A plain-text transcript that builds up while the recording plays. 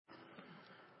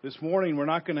This morning we're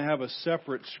not going to have a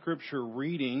separate scripture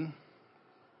reading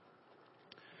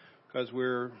because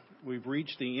we've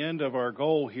reached the end of our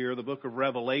goal here, the book of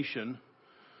Revelation.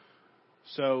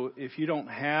 So if you don't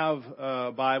have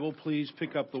a Bible, please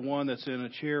pick up the one that's in a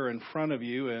chair in front of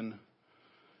you, and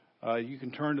you can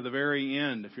turn to the very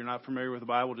end. If you're not familiar with the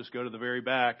Bible, just go to the very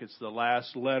back. It's the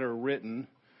last letter written,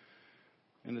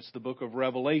 and it's the book of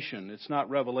Revelation. It's not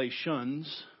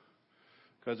Revelations,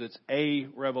 because it's a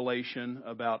revelation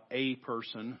about a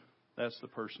person. That's the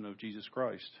person of Jesus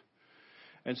Christ.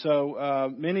 And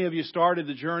so many of you started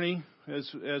the journey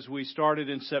as we started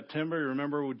in September. You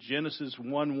remember with Genesis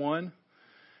 1:1.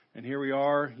 And here we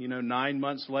are, 9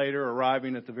 months later,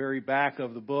 arriving at the very back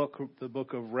of the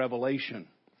book of Revelation.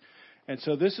 And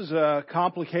so this is a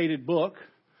complicated book.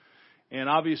 And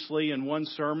obviously in one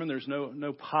sermon, there's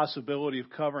no possibility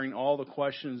of covering all the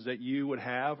questions that you would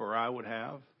have or I would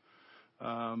have.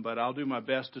 But I'll do my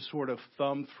best to sort of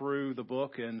thumb through the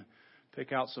book and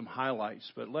pick out some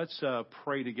highlights. But let's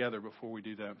pray together before we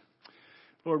do that.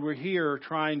 Lord, we're here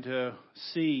trying to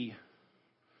see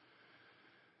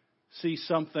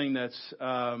something that's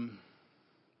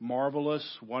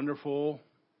marvelous, wonderful,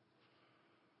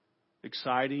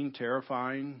 exciting,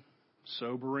 terrifying,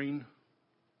 sobering.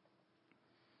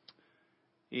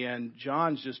 And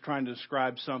John's just trying to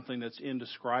describe something that's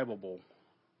indescribable,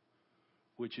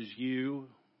 which is you,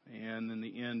 and then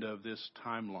the end of this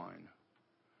timeline.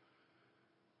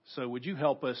 So would you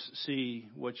help us see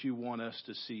what you want us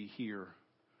to see here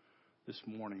this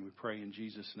morning? We pray in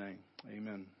Jesus' name.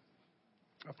 Amen.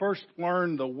 I first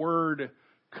learned the word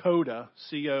Coda,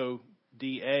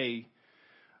 C-O-D-A,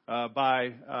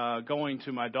 by going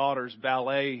to my daughter's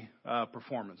ballet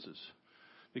performances.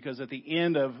 Because at the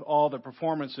end of all the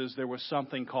performances, there was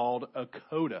something called a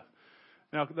coda.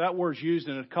 Now, that word's used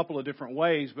in a couple of different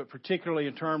ways, but particularly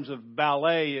in terms of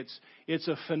ballet, it's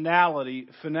a finale.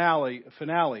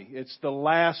 It's the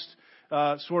last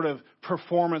sort of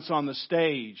performance on the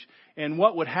stage. And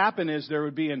what would happen is there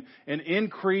would be an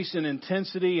increase in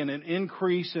intensity and an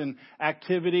increase in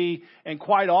activity. And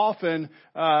quite often,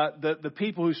 the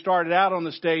people who started out on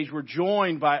the stage were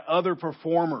joined by other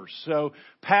performers. So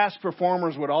past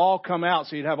performers would all come out.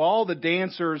 So you'd have all the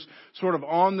dancers sort of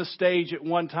on the stage at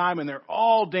one time, and they're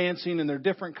all dancing in their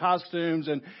different costumes.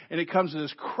 And it comes to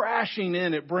this crashing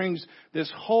in. It brings this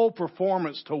whole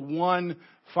performance to one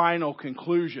final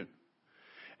conclusion.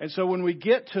 And so when we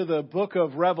get to the book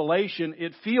of Revelation,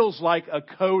 it feels like a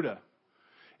coda.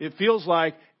 It feels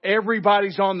like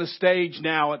everybody's on the stage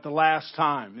now at the last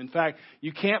time. In fact,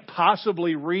 you can't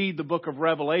possibly read the book of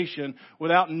Revelation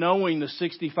without knowing the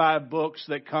 65 books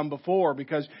that come before,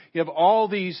 because you have all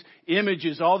these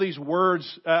images, all these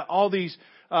words, all these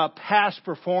past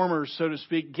performers, so to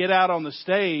speak, get out on the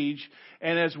stage.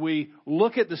 And as we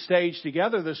look at the stage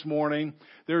together this morning,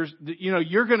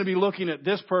 you're going to be looking at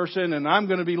this person, and I'm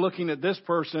going to be looking at this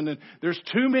person, and there's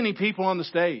too many people on the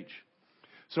stage.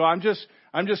 So I'm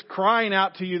just crying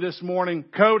out to you this morning,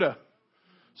 Coda.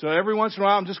 So every once in a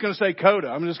while, I'm just going to say Coda.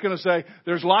 I'm just going to say,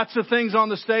 there's lots of things on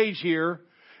the stage here,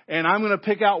 and I'm going to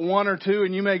pick out one or two,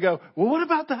 and you may go, well, what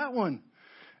about that one?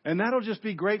 And that'll just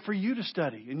be great for you to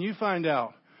study, and you find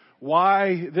out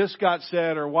why this got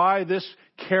said or why this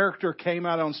character came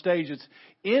out on stage. It's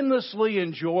endlessly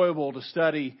enjoyable to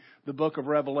study the book of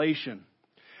Revelation.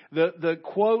 The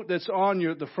quote that's on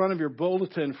the front of your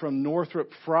bulletin from Northrop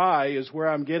Frye is where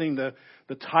I'm getting the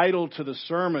title to the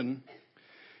sermon.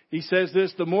 He says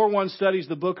this: the more one studies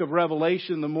the book of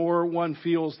Revelation, the more one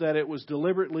feels that it was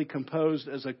deliberately composed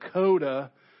as a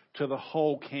coda to the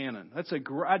whole canon.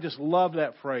 I just love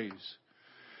that phrase.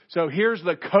 So here's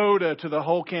the coda to the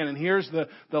whole canon. Here's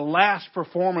the last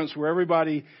performance where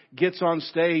everybody gets on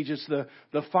stage. It's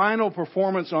the final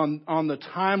performance on the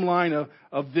timeline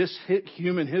of this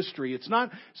human history. It's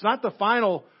not the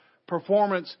final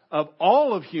performance of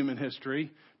all of human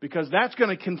history, because that's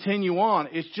going to continue on.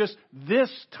 It's just this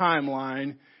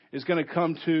timeline is going to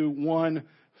come to one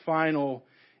final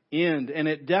end. And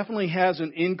it definitely has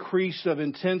an increase of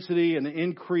intensity and an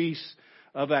increase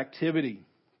of activity.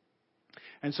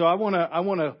 And so I want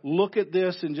to look at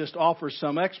this and just offer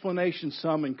some explanation,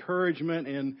 some encouragement,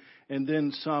 and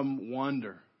then some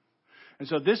wonder. And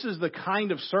so this is the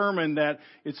kind of sermon that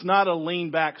it's not a lean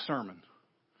back sermon.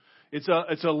 It's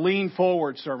a lean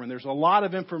forward sermon. There's a lot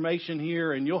of information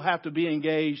here, and you'll have to be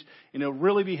engaged, and it'll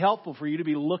really be helpful for you to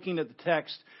be looking at the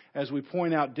text as we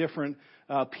point out different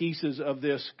pieces of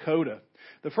this coda.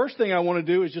 The first thing I want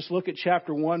to do is just look at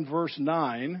chapter 1, verse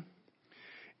 9.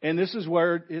 And this is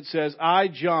where it says, I,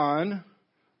 John,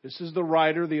 this is the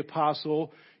writer, the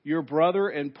apostle, your brother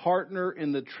and partner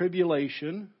in the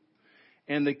tribulation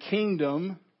and the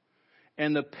kingdom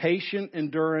and the patient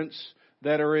endurance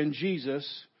that are in Jesus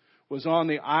was on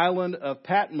the island of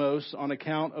Patmos on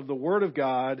account of the Word of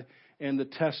God and the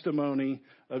testimony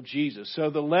of Jesus. So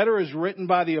the letter is written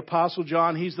by the Apostle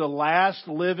John. He's the last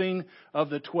living of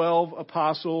the 12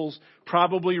 apostles,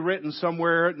 probably written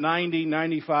somewhere at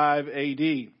 95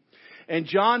 AD. And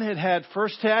John had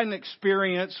firsthand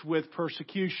experience with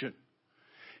persecution.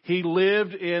 He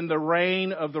lived in the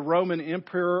reign of the Roman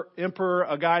emperor,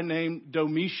 a guy named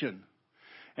Domitian.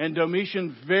 And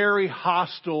Domitian, very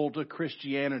hostile to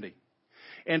Christianity.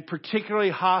 And particularly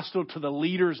hostile to the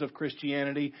leaders of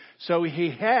Christianity. So he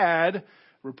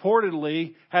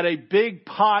reportedly had a big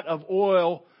pot of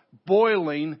oil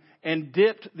boiling and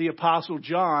dipped the Apostle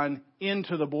John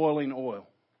into the boiling oil.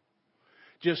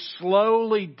 Just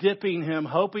slowly dipping him,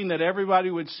 hoping that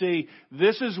everybody would see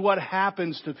this is what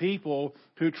happens to people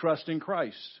who trust in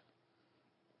Christ.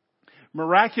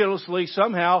 Miraculously,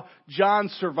 somehow, John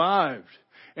survived.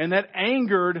 And that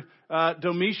angered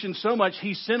Domitian so much,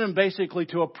 he sent him basically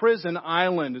to a prison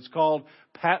island. It's called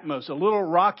Patmos, a little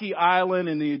rocky island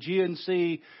in the Aegean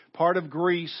Sea, part of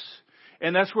Greece.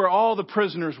 And that's where all the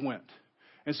prisoners went.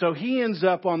 And so he ends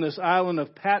up on this island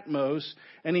of Patmos,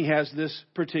 and he has this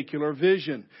particular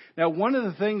vision. Now, one of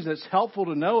the things that's helpful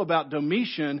to know about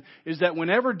Domitian is that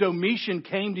whenever Domitian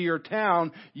came to your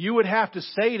town, you would have to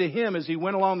say to him as he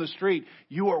went along the street,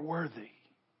 "You are worthy.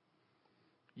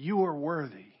 You are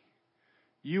worthy.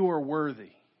 You are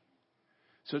worthy."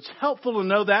 So it's helpful to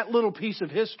know that little piece of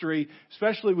history,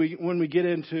 especially when we get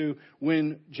into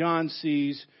when John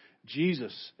sees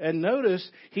Jesus. And notice,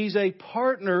 he's a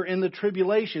partner in the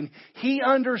tribulation. He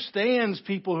understands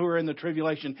people who are in the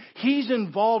tribulation. He's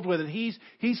involved with it.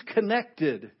 He's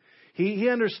connected. He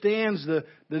understands the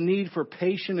need for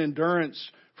patient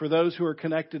endurance for those who are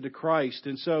connected to Christ.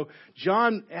 And so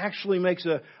John actually makes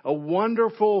a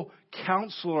wonderful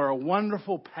counselor, a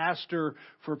wonderful pastor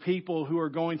for people who are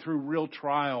going through real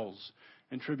trials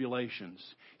and tribulations.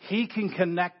 He can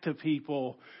connect to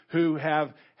people who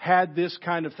have had this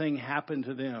kind of thing happen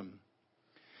to them.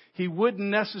 He wouldn't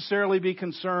necessarily be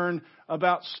concerned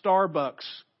about Starbucks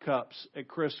cups at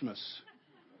Christmas.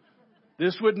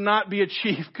 This would not be a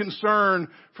chief concern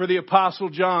for the Apostle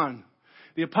John.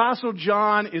 The Apostle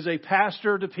John is a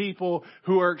pastor to people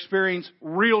who are experiencing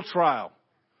real trial,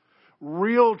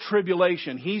 real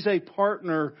tribulation. He's a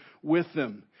partner with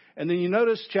them. And then you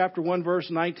notice chapter 1, verse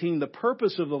 19, the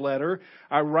purpose of the letter,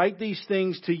 I write these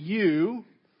things to you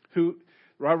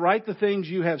I write the things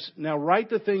you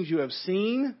have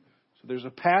seen. So there's a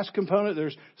past component.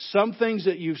 There's some things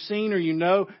that you've seen or you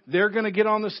know, they're going to get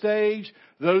on the stage.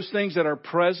 Those things that are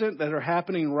present, that are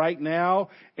happening right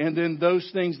now. And then those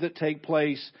things that take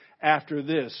place after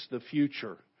this, the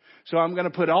future. So I'm going to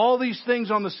put all these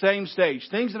things on the same stage.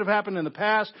 Things that have happened in the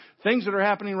past, things that are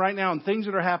happening right now, and things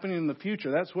that are happening in the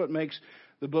future. That's what makes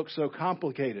the book so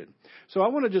complicated. So I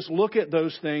want to just look at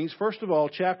those things. First of all,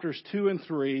 chapters 2 and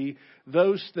 3,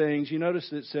 those things. You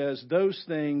notice it says, those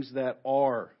things that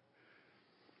are.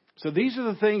 So these are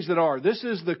the things that are. This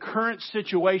is the current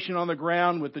situation on the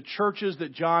ground with the churches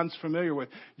that John's familiar with.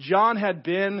 John had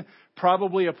been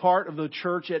probably a part of the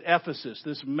church at Ephesus,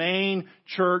 this main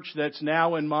church that's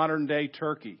now in modern day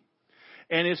Turkey.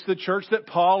 And it's the church that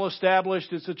Paul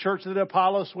established. It's the church that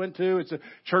Apollos went to. It's a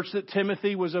church that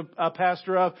Timothy was a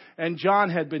pastor of. And John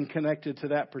had been connected to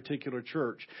that particular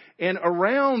church. And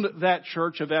around that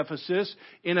church of Ephesus,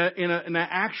 in an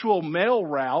actual mail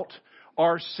route,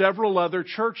 are several other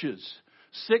churches.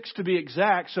 6 to be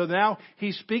exact. So now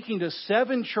he's speaking to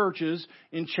 7 churches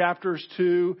in chapters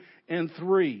 2 and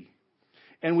 3.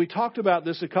 And we talked about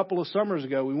this a couple of summers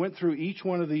ago. We went through each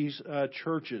one of these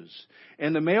churches.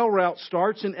 And the mail route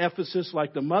starts in Ephesus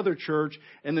like the mother church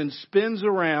and then spins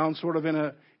around sort of in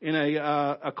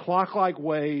a clock-like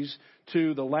ways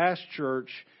to the last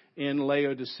church in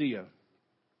Laodicea.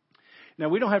 Now,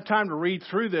 we don't have time to read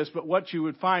through this, but what you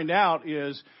would find out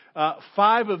is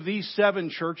 5 of these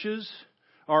 7 churches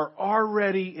are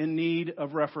already in need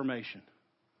of reformation.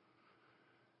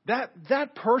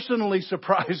 That personally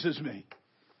surprises me.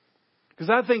 Because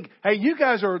I think, hey, you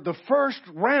guys are the first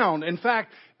round. In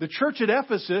fact, the church at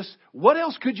Ephesus, what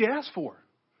else could you ask for?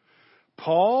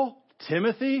 Paul,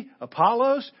 Timothy,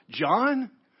 Apollos, John?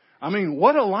 I mean,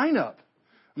 what a lineup.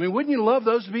 I mean, wouldn't you love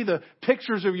those to be the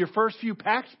pictures of your first few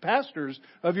pastors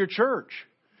of your church?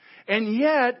 And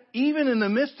yet, even in the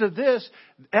midst of this,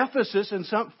 Ephesus and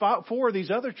 4 of these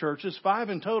other churches, 5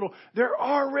 in total, they're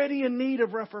already in need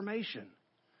of reformation.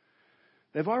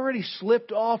 They've already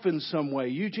slipped off in some way.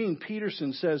 Eugene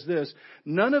Peterson says this,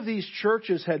 none of these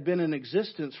churches had been in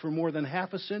existence for more than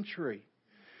half a century.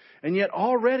 And yet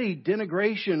already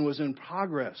denigration was in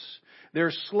progress.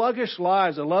 Their sluggish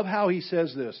lives, I love how he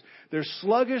says this, their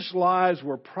sluggish lives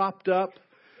were propped up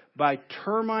by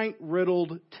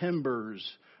termite-riddled timbers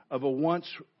of a once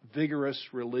vigorous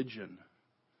religion.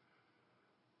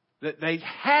 That they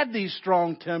had these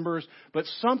strong timbers, but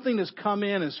something has come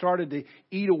in and started to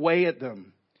eat away at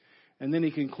them. And then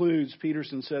he concludes,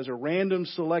 Peterson says, a random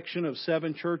selection of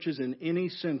 7 churches in any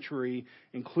century,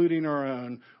 including our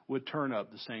own, would turn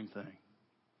up the same thing.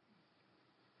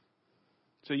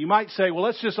 So you might say, well,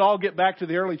 let's just all get back to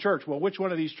the early church. Well, which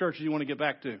one of these churches do you want to get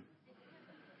back to?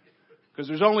 Because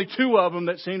there's only 2 of them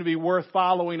that seem to be worth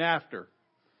following after.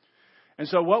 And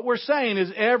so what we're saying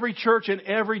is every church in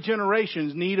every generation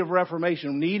is in need of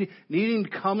reformation, needing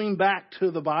coming back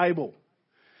to the Bible.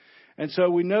 And so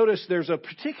we notice there's a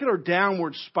particular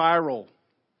downward spiral.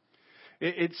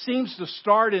 It seems to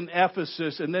start in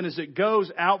Ephesus, and then as it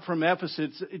goes out from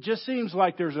Ephesus, it just seems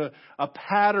like there's a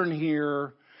pattern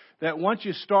here that once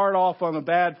you start off on a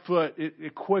bad foot,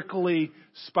 it quickly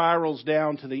spirals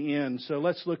down to the end. So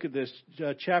let's look at this.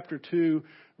 Chapter 2,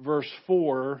 verse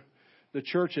 4, the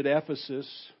church at Ephesus.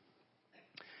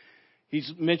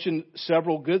 He's mentioned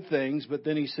several good things, but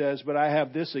then he says, but I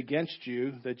have this against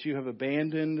you, that you have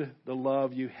abandoned the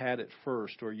love you had at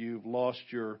first, or you've lost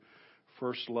your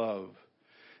first love.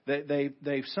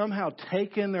 They've somehow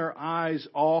taken their eyes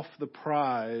off the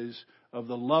prize of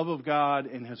the love of God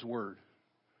and His Word.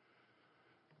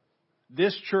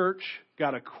 This church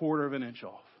got a quarter of an inch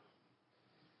off.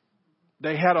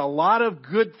 They had a lot of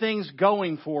good things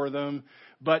going for them,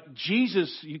 but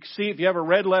Jesus, you can see if you have a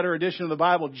red letter edition of the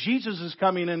Bible, Jesus is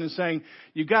coming in and saying,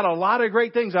 you've got a lot of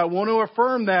great things. I want to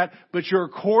affirm that, but you're a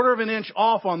quarter of an inch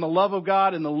off on the love of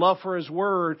God and the love for His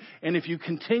Word. And if you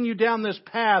continue down this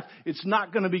path, it's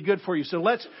not going to be good for you. So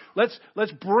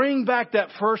let's bring back that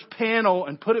first panel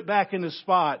and put it back in the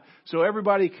spot so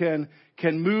everybody can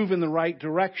move in the right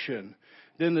direction.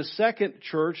 Then the second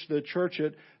church, the church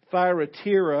at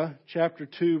Thyatira, chapter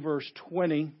 2, verse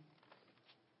 20.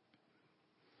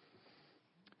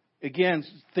 Again,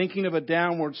 thinking of a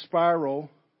downward spiral.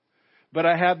 But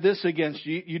I have this against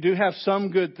you. You do have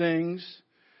some good things.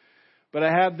 But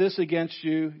I have this against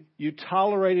you. You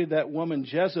tolerated that woman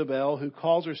Jezebel, who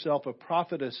calls herself a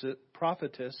prophetess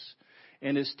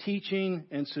and is teaching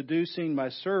and seducing my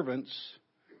servants.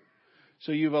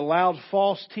 So you've allowed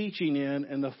false teaching in,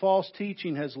 and the false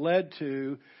teaching has led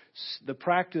to the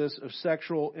practice of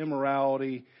sexual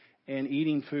immorality and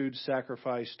eating food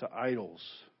sacrificed to idols.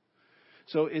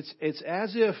 So it's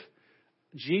as if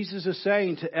Jesus is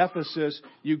saying to Ephesus,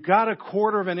 you got a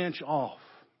quarter of an inch off.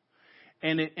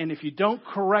 And if you don't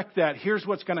correct that, here's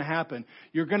what's going to happen.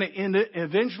 You're going to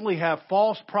eventually have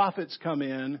false prophets come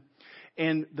in,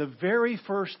 and the very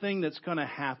first thing that's going to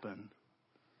happen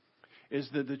is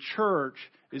that the church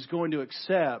is going to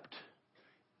accept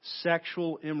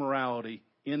sexual immorality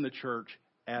in the church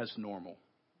as normal.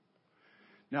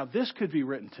 Now, this could be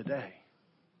written today.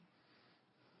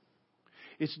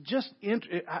 It's just,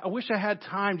 I wish I had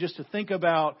time just to think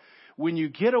about when you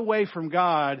get away from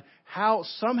God, how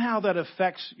somehow that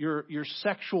affects your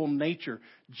sexual nature.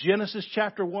 Genesis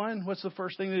chapter 1, what's the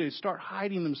first thing they do? Start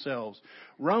hiding themselves.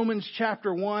 Romans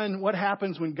chapter 1, what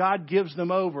happens when God gives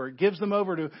them over? It gives them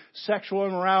over to sexual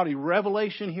immorality.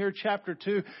 Revelation here, chapter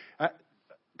 2.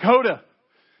 Coda.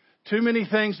 Too many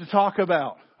things to talk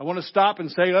about. I want to stop and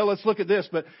say, oh, let's look at this.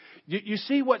 But you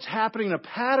see what's happening. A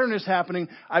pattern is happening.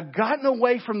 I've gotten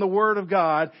away from the Word of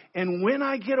God. And when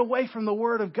I get away from the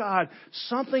Word of God,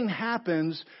 something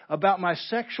happens about my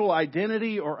sexual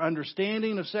identity or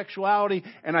understanding of sexuality.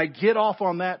 And I get off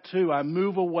on that too. I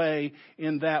move away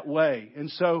in that way. And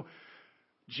so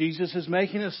Jesus is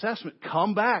making an assessment.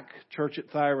 Come back, church at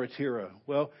Thyatira.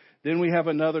 Well, then we have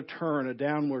another turn, a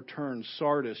downward turn.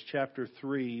 Sardis, chapter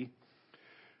 3,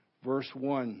 verse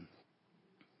 1.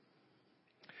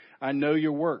 I know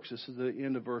your works. This is the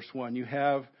end of verse 1. You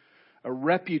have a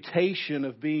reputation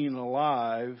of being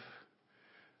alive,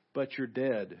 but you're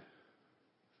dead.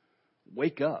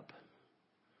 Wake up.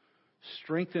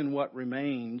 Strengthen what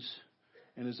remains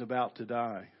and is about to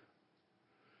die.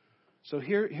 So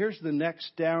here's the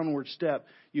next downward step.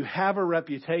 You have a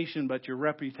reputation, but your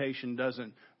reputation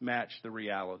doesn't match the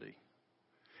reality.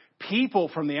 People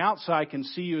from the outside can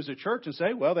see you as a church and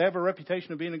say, well, they have a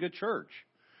reputation of being a good church.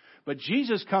 But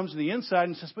Jesus comes to the inside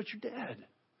and says, but you're dead.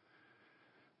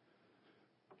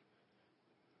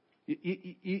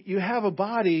 You have a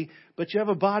body, but you have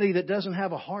a body that doesn't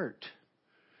have a heart.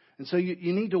 And so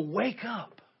you need to wake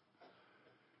up.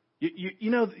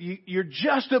 You're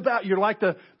just about, you're like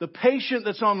the patient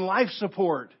that's on life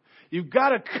support. You've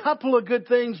got a couple of good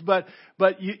things, but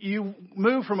you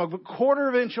move from a quarter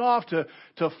of an inch off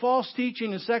to false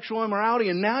teaching and sexual immorality,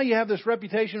 and now you have this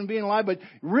reputation of being alive, but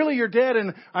really you're dead,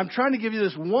 and I'm trying to give you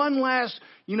this one last,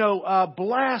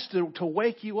 blast to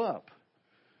wake you up.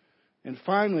 And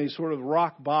finally, sort of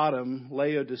rock bottom,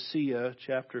 Laodicea,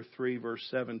 chapter 3, verse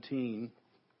 17.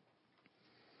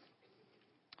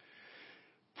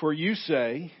 For you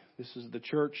say, this is the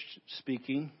church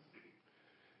speaking,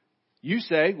 you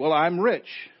say, well, I'm rich.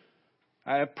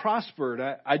 I have prospered.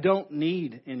 I don't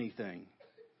need anything.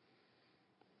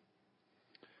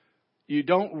 You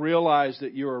don't realize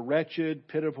that you are wretched,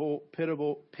 pitiable,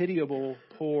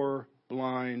 poor,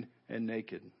 blind, and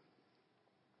naked.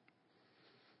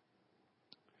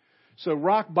 So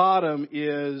rock bottom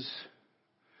is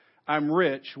I'm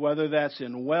rich, whether that's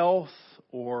in wealth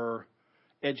or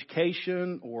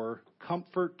education or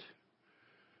comfort.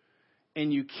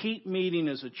 And you keep meeting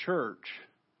as a church.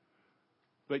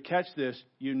 But catch this,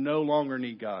 you no longer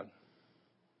need God.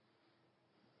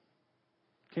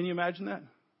 Can you imagine that?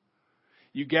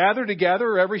 You gather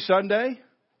together every Sunday.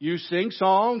 You sing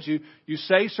songs, you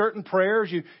say certain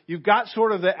prayers, you've got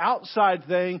sort of the outside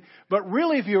thing, but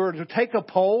really if you were to take a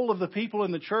poll of the people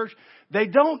in the church, they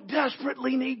don't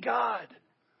desperately need God.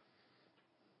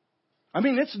 I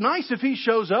mean, it's nice if He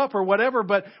shows up or whatever,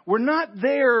 but we're not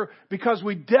there because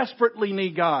we desperately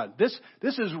need God. This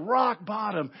is rock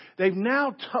bottom. They've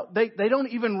now, they don't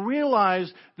even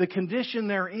realize the condition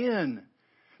they're in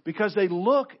because they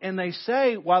look and they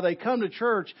say while they come to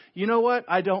church, you know what?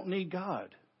 I don't need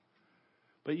God.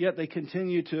 But yet they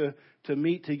continue to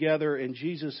meet together, and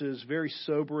Jesus' very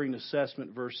sobering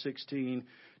assessment, verse 16,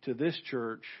 to this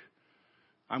church,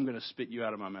 I'm going to spit you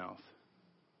out of my mouth.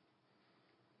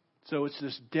 So it's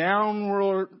this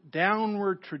downward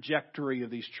trajectory of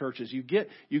these churches. You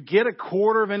get a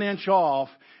quarter of an inch off,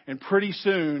 and pretty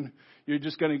soon you're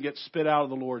just going to get spit out of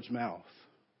the Lord's mouth.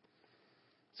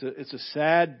 It's a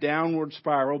sad downward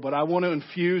spiral, but I want to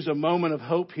infuse a moment of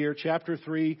hope here. Chapter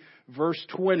 3, verse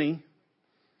 20.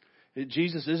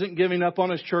 Jesus isn't giving up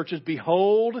on His churches.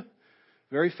 Behold,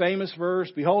 very famous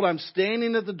verse, behold, I'm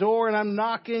standing at the door and I'm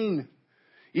knocking.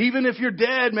 Even if you're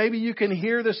dead, maybe you can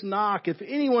hear this knock. If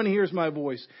anyone hears my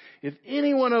voice, if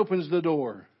anyone opens the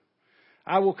door,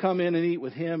 I will come in and eat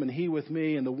with him and he with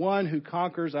me. And the one who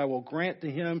conquers, I will grant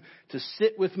to him to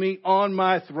sit with me on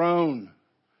my throne.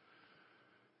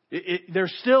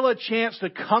 There's still a chance to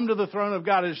come to the throne of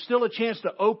God. There's still a chance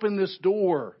to open this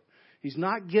door. He's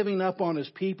not giving up on His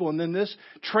people. And then this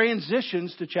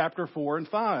transitions to chapter 4 and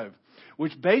 5,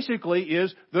 which basically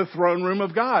is the throne room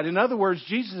of God. In other words,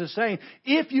 Jesus is saying,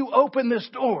 if you open this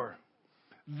door,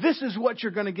 this is what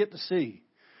you're going to get to see.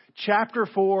 Chapter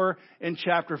 4 and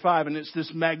chapter 5. And it's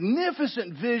this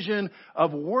magnificent vision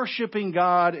of worshiping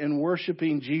God and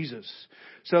worshiping Jesus.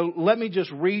 So let me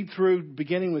just read through,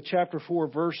 beginning with chapter 4,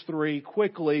 verse 3,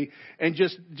 quickly, and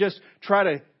just try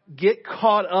to get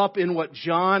caught up in what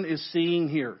John is seeing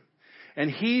here. And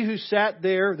He who sat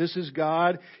there, this is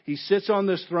God, He sits on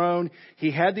this throne. He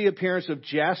had the appearance of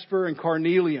jasper and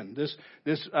carnelian,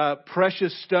 this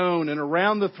precious stone. And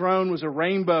around the throne was a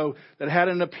rainbow that had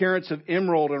an appearance of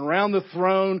emerald. And around the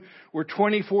throne were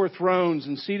 24 thrones.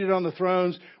 And seated on the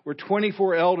thrones were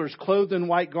 24 elders, clothed in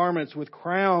white garments with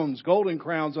crowns, golden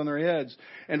crowns on their heads.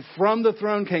 And from the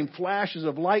throne came flashes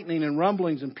of lightning and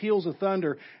rumblings and peals of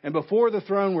thunder. And before the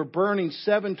throne were burning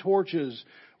 7 torches,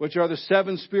 which are the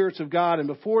 7 spirits of God. And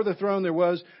before the throne there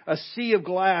was a sea of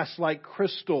glass like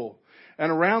crystal.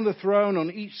 And around the throne,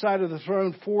 on each side of the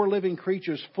throne, 4 living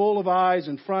creatures full of eyes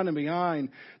in front and behind.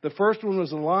 The first one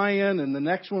was a lion, and the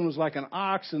next one was like an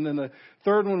ox, and then the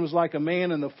third one was like a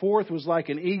man, and the fourth was like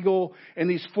an eagle. And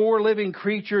these 4 living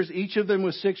creatures, each of them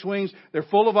with 6 wings, they're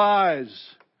full of eyes.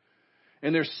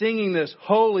 And they're singing this,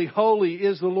 holy, holy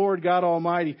is the Lord God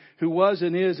Almighty, who was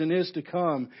and is to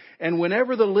come. And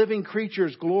whenever the living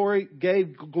creatures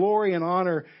gave glory and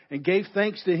honor and gave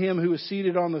thanks to Him who is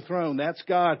seated on the throne, that's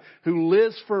God, who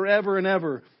lives forever and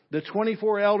ever, the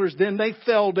 24 elders, then they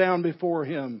fell down before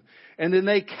Him. And then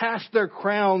they cast their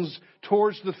crowns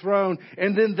towards the throne.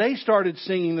 And then they started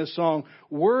singing this song.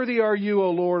 Worthy are you,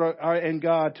 O Lord and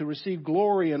God, to receive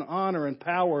glory and honor and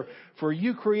power. For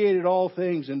you created all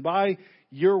things, and by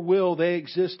your will they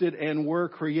existed and were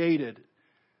created.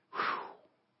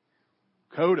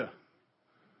 Whew. Coda.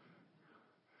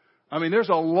 I mean, there's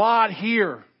a lot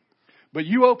here. But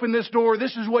you open this door,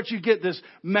 this is what you get, this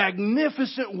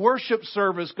magnificent worship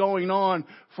service going on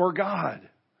for God.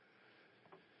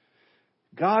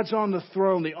 God's on the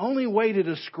throne. The only way to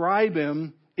describe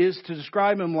Him is to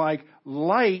describe Him like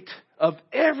light of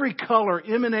every color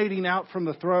emanating out from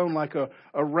the throne like a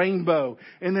rainbow.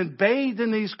 And then bathed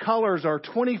in these colors are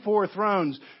 24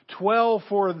 thrones, 12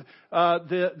 for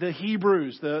the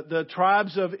Hebrews, the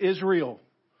tribes of Israel.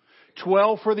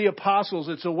 12 for the apostles.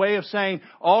 It's a way of saying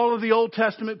all of the Old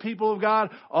Testament people of God,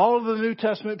 all of the New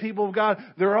Testament people of God,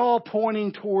 they're all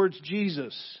pointing towards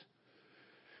Jesus.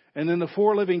 And then the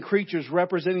 4 living creatures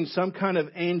representing some kind of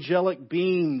angelic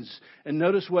beings. And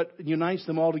notice what unites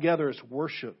them all together is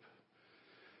worship.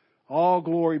 All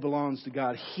glory belongs to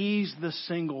God. He's the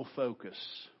single focus.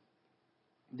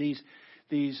 These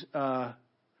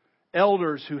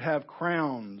elders who have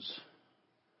crowns,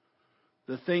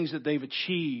 the things that they've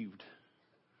achieved,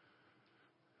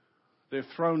 they're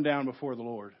thrown down before the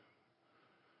Lord.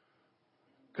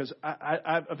 Because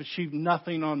I've achieved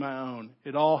nothing on my own.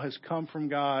 It all has come from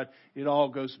God. It all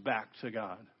goes back to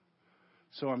God.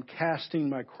 So I'm casting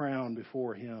my crown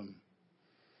before Him.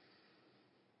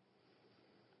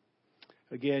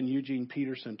 Again, Eugene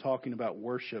Peterson talking about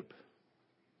worship.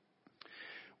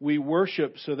 We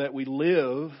worship so that we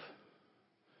live.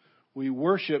 We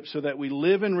worship so that we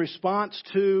live in response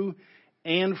to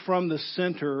and from the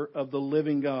center of the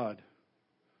living God.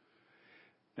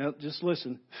 Now, just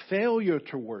listen. Failure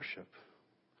to worship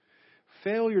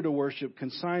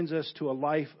consigns us to a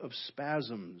life of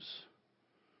spasms.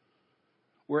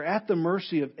 We're at the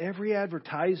mercy of every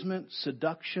advertisement,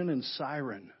 seduction, and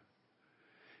siren.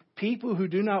 People who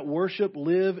do not worship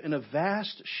live in a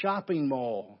vast shopping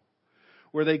mall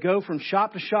where they go from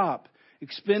shop to shop,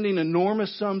 expending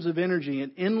enormous sums of energy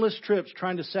and endless trips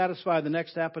trying to satisfy the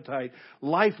next appetite.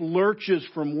 Life lurches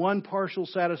from one partial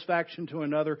satisfaction to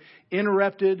another,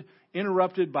 interrupted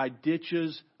by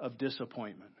ditches of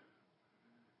disappointment.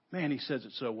 Man, he says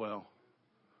it so well.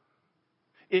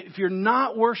 If you're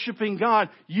not worshiping God,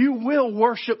 you will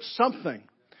worship something.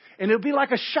 And it'll be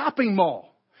like a shopping mall.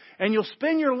 And you'll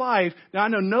spend your life, now I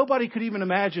know nobody could even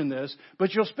imagine this,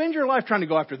 but you'll spend your life trying to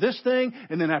go after this thing,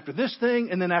 and then after this thing,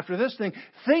 and then after this thing,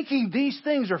 thinking these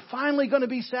things are finally going to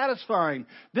be satisfying.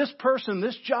 This person,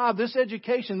 this job, this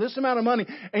education, this amount of money,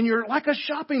 and you're like a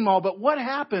shopping mall, but what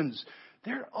happens?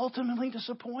 They're ultimately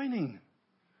disappointing.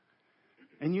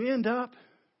 And you end up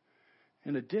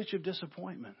in a ditch of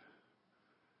disappointment.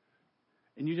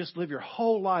 And you just live your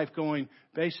whole life going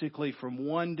basically from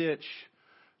one ditch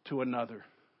to another.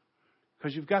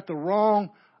 Because you've got the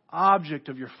wrong object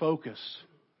of your focus.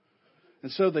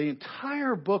 And so the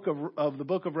entire book of the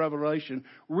book of Revelation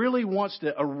really wants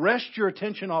to arrest your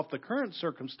attention off the current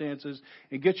circumstances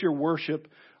and get your worship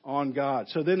on God.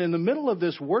 So then in the middle of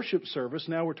this worship service,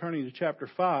 now we're turning to chapter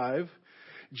 5,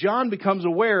 John becomes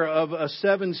aware of a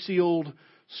 7-sealed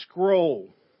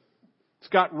scroll. It's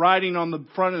got writing on the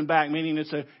front and back, meaning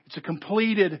it's a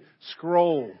completed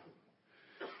scroll.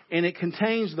 And it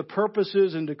contains the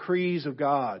purposes and decrees of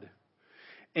God.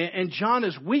 And John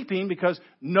is weeping because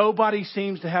nobody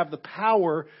seems to have the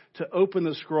power to open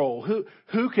the scroll.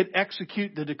 Who could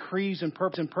execute the decrees and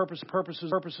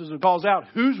purposes of calls out?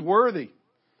 Who's worthy?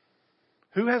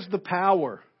 Who has the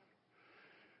power?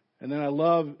 And then I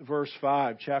love verse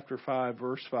 5, chapter 5,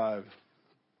 verse 5.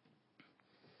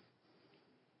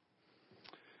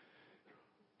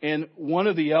 And one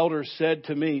of the elders said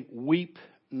to me, "Weep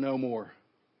no more."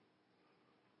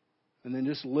 And then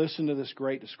just listen to this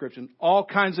great description. All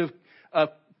kinds of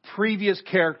previous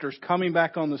characters coming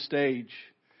back on the stage.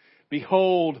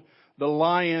 Behold, the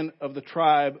Lion of the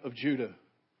tribe of Judah.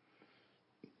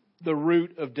 The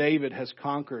Root of David has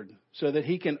conquered so that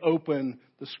he can open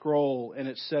the scroll and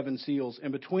its 7 seals.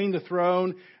 And between the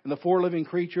throne and the 4 living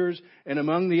creatures and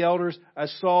among the elders, I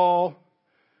saw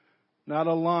not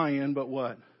a lion, but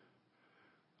what?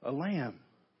 A lamb.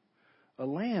 A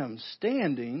lamb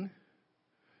standing.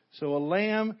 So a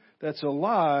lamb that's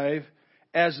alive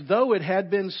as though it had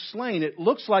been slain. It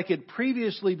looks like it had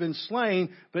previously been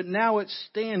slain, but now it's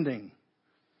standing.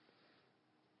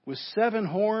 With 7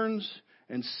 horns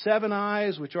and 7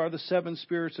 eyes, which are the 7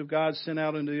 spirits of God sent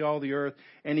out into all the earth.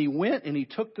 And he went and he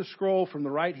took the scroll from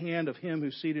the right hand of him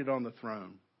who's seated on the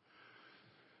throne.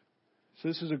 So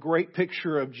this is a great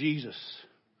picture of Jesus.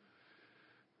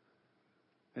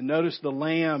 And notice the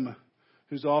lamb,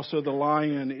 who's also the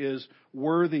lion, is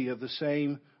worthy of the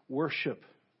same worship.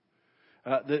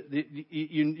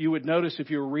 You would notice if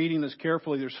you were reading this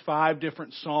carefully, there's 5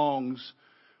 different songs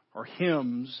or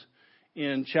hymns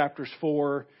in chapters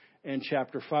 4 and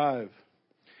chapter 5.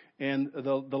 And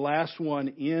the last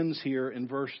one ends here in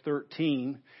verse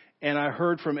 13. And I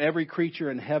heard from every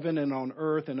creature in heaven and on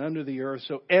earth and under the earth.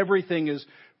 So everything is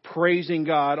praising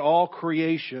God. All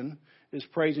creation is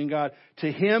praising God.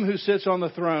 To him who sits on the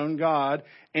throne, God,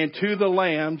 and to the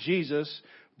Lamb, Jesus,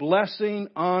 blessing,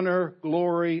 honor,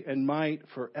 glory, and might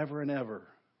forever and ever.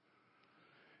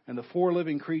 And the 4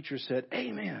 living creatures said,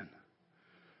 Amen.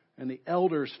 And the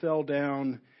elders fell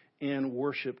down and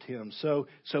worshiped him. So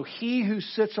he who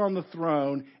sits on the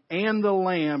throne and the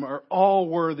Lamb are all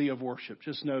worthy of worship.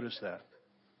 Just notice that.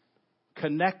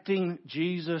 Connecting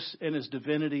Jesus and his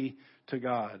divinity to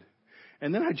God.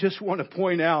 And then I just want to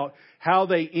point out how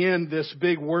they end this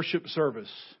big worship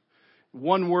service.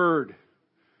 One word.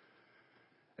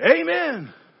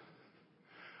 Amen.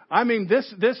 I mean,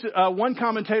 this one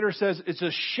commentator says it's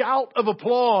a shout of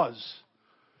applause.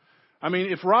 I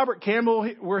mean, if Robert Campbell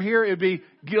were here, it'd be,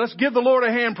 let's give the Lord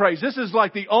a hand praise. This is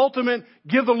like the ultimate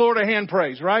give the Lord a hand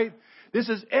praise, right? This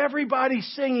is everybody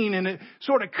singing, and it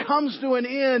sort of comes to an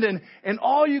end, and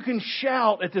all you can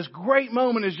shout at this great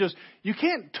moment is just, you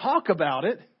can't talk about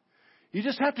it. You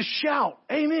just have to shout,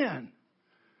 Amen.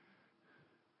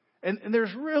 And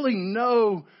there's really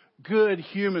no good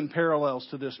human parallels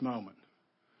to this moment.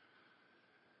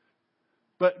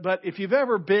 But if you've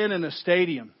ever been in a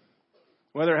stadium,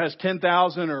 whether it has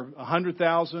 10,000 or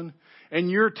 100,000, and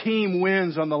your team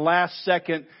wins on the last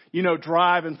second,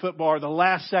 drive in football, or the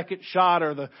last second shot,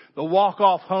 or the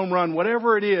walk-off home run,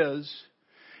 whatever it is,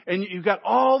 and you've got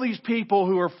all these people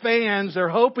who are fans, they're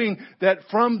hoping that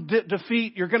from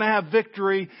defeat you're going to have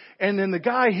victory, and then the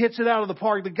guy hits it out of the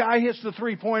park, the guy hits the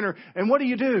three-pointer, and what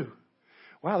do?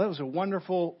 Wow, that was a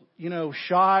wonderful,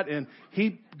 shot, and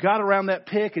he got around that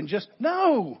pick and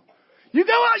no! You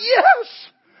go out, yes!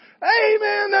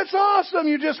 Amen, that's awesome.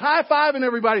 You're just high-fiving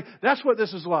everybody. That's what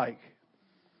this is like.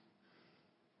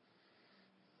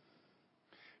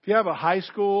 If you have a high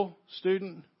school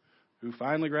student who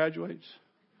finally graduates,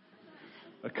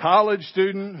 a college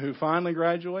student who finally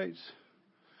graduates,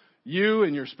 you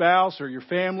and your spouse or your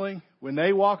family, when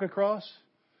they walk across,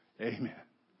 amen. Amen.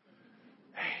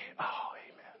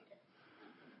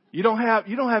 You don't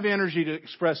have energy to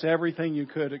express everything you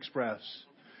could express.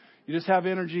 You just have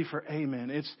energy for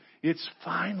amen. It's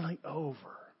finally over.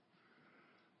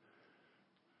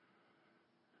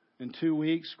 In 2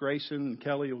 weeks, Grayson and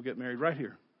Kelly will get married right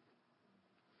here.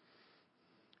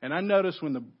 And I notice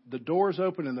when the doors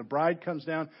open and the bride comes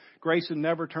down, Grayson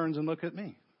never turns and looks at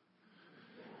me.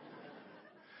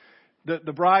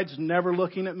 The bride's never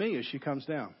looking at me as she comes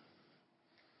down.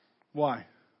 Why?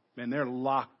 Man, they're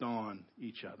locked on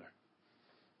each other.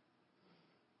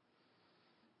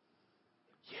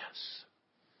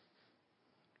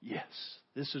 Yes,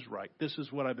 this is right. This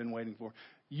is what I've been waiting for.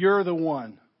 You're the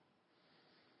one.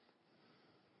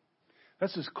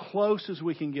 That's as close as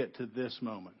we can get to this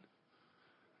moment.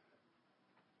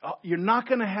 You're not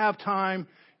going to have time.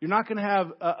 You're not going to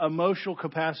have emotional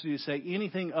capacity to say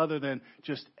anything other than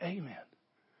just amen.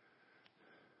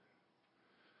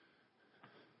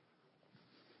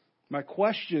 My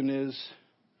question is,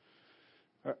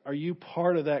 are you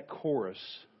part of that chorus?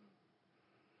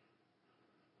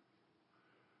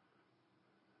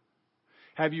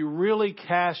 Have you really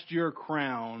cast your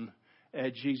crown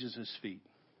at Jesus' feet?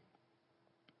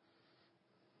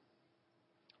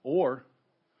 Or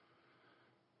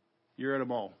you're at a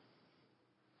mall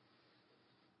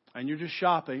and you're just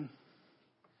shopping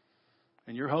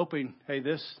and you're hoping, hey,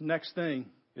 this next thing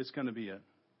is going to be it.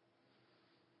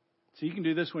 So you can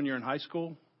do this when you're in high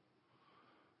school.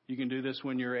 You can do this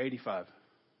when you're 85.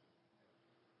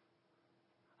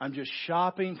 I'm just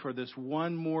shopping for this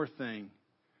one more thing.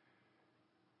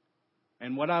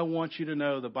 And what I want you to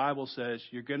know, the Bible says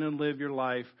you're going to live your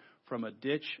life from a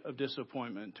ditch of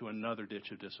disappointment to another ditch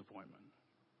of disappointment.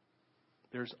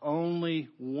 There's only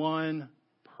one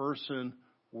person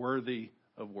worthy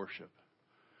of worship,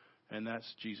 and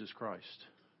that's Jesus Christ.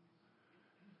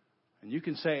 And you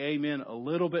can say amen a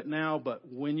little bit now, but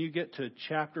when you get to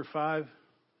chapter 5,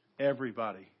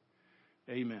 everybody,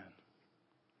 amen.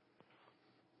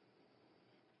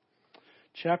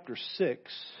 Chapter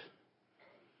 6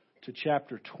 to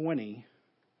chapter 20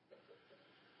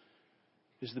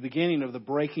 is the beginning of the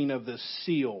breaking of the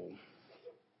seal,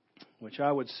 which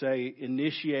I would say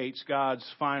initiates God's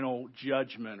final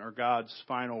judgment or God's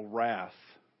final wrath.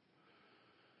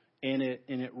 And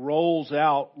it rolls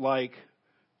out like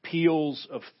peals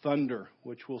of thunder,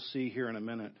 which we'll see here in a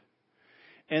minute.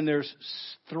 And there's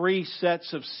 3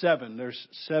 sets of 7. There's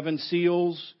 7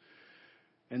 seals.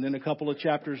 And then a couple of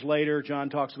chapters later,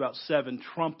 John talks about 7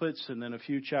 trumpets. And then a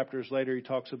few chapters later, he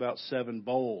talks about 7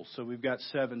 bowls. So we've got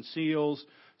 7 seals,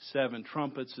 7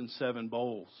 trumpets, and 7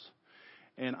 bowls.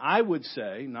 And I would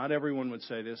say, not everyone would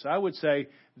say this, I would say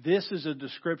this is a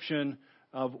description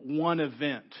of one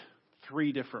event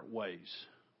 3 different ways.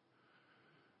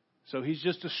 So he's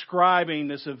just describing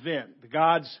this event,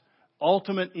 God's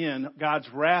ultimate end, God's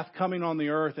wrath coming on the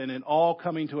earth and it all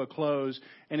coming to a close.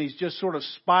 And he's just sort of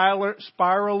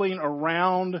spiraling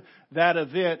around that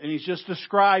event, and he's just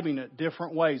describing it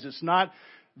different ways. It's not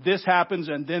this happens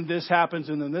and then this happens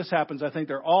and then this happens. I think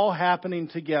they're all happening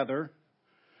together.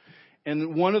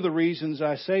 And one of the reasons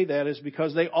I say that is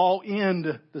because they all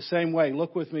end the same way.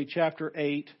 Look with me, chapter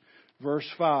 8, verse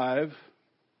 5.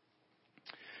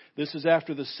 This is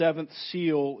after the seventh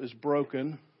seal is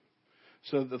broken.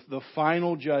 So the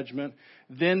final judgment.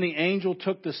 Then the angel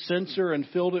took the censer and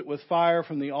filled it with fire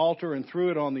from the altar and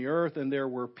threw it on the earth. And there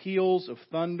were peals of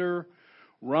thunder,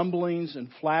 rumblings and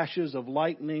flashes of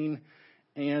lightning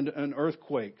and an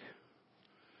earthquake.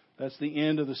 That's the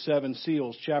end of the seven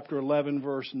seals. Chapter 11,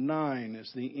 verse 9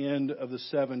 is the end of the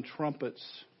seven trumpets.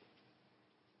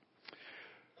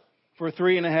 For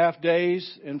 3.5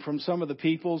 days, and from some of the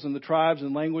peoples and the tribes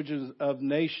and languages of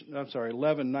nation,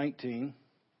 11:19.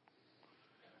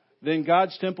 Then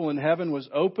God's temple in heaven was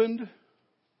opened,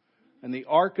 and the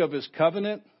ark of his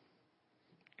covenant,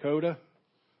 Coda,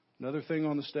 another thing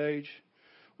on the stage,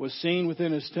 was seen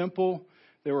within his temple.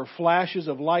 There were flashes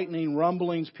of lightning,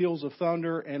 rumblings, peals of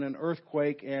thunder, and an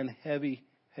earthquake and heavy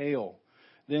hail.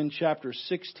 Then chapter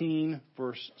 16,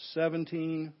 verse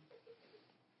 17.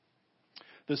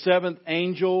 The seventh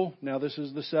angel, now this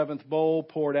is the seventh bowl,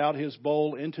 poured out his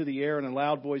bowl into the air, and a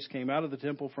loud voice came out of the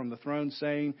temple from the throne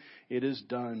saying, "It is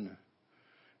done."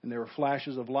 And there were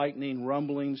flashes of lightning,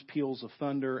 rumblings, peals of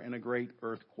thunder, and a great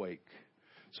earthquake.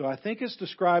 So I think it's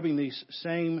describing the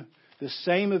same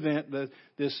event,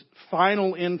 this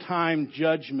final end time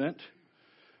judgment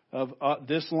of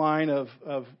this line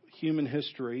of human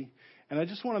history. And I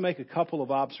just want to make a couple of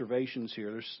observations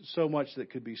here. There's so much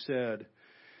that could be said.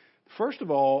 First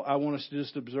of all, I want us to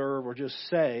just observe or just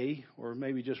say, or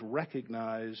maybe just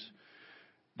recognize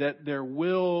that there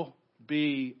will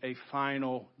be a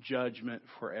final judgment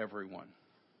for everyone.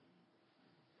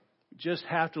 You just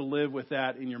have to live with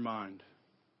that in your mind.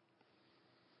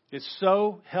 It's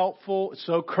so helpful, it's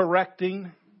so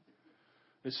correcting,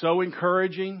 it's so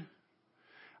encouraging.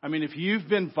 I mean, if you've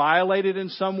been violated in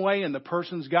some way and the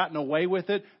person's gotten away with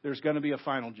it, there's going to be a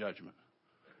final judgment.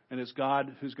 And it's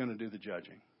God who's going to do the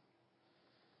judging.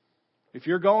 If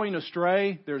you're going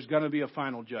astray, there's going to be a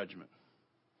final judgment.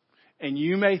 And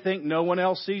you may think no one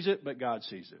else sees it, but God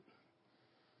sees it.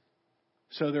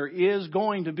 So there is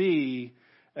going to be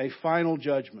a final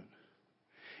judgment.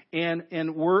 And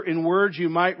in words you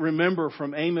might remember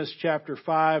from Amos chapter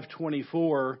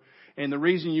 5:24, and the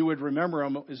reason you would remember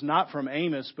them is not from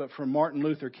Amos, but from Martin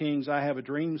Luther King's I Have a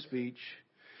Dream speech.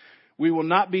 We will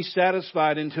not be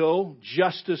satisfied until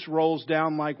justice rolls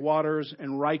down like waters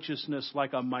and righteousness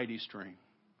like a mighty stream.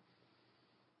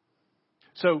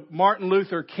 So Martin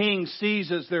Luther King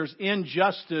sees as there's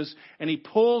injustice, and he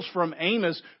pulls from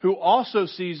Amos, who also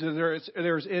sees that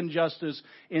there's injustice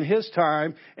in his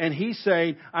time. And he's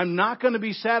saying, I'm not going to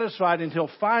be satisfied until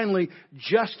finally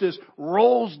justice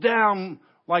rolls down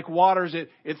like waters.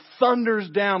 It thunders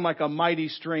down like a mighty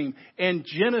stream. And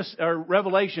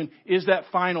Revelation is that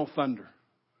final thunder.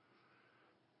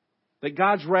 That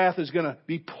God's wrath is going to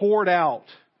be poured out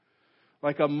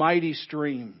like a mighty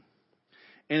stream.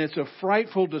 And it's a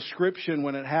frightful description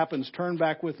when it happens. Turn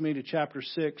back with me to chapter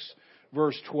 6,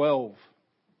 verse 12.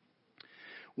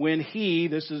 When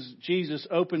this is Jesus,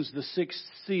 opens the sixth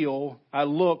seal, I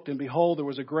looked, and behold, there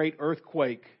was a great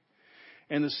earthquake.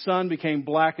 And the sun became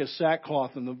black as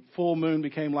sackcloth, and the full moon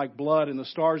became like blood, and the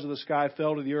stars of the sky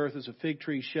fell to the earth as a fig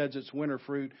tree sheds its winter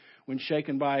fruit when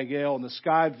shaken by a gale. And the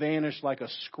sky vanished like a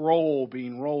scroll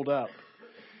being rolled up.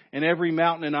 And every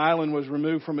mountain and island was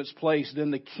removed from its place.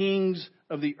 Then the kings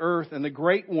of the earth and the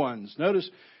great ones, notice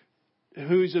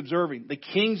who he's observing, the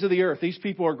kings of the earth, these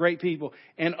people are great people,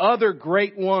 and other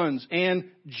great ones,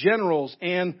 and generals,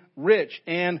 and rich,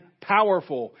 and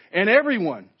powerful, and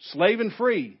everyone, slave and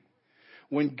free.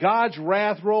 When God's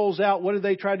wrath rolls out, what do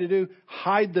they try to do?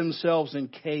 Hide themselves in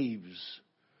caves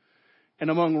and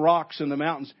among rocks in the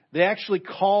mountains. They actually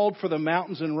called for the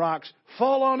mountains and rocks,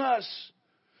 fall on us.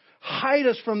 Hide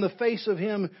us from the face of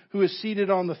him who is seated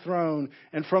on the throne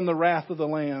and from the wrath of the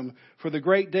Lamb. For the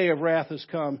great day of wrath has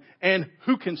come. And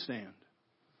who can stand?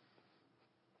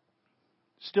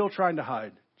 Still trying to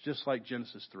hide, just like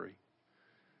Genesis 3.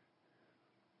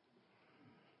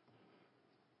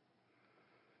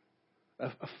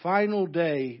 A final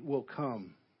day will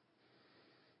come.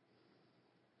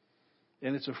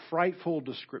 And it's a frightful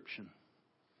description.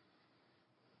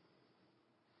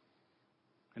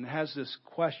 And it has this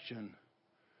question,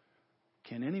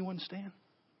 can anyone stand?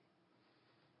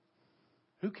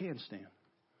 Who can stand?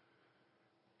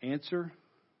 Answer,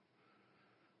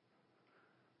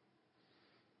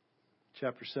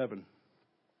 chapter 7,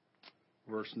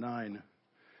 verse 9.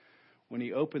 When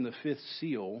he opened the fifth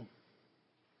seal,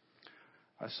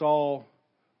 I saw,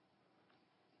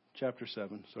 chapter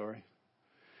 7, sorry.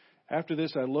 After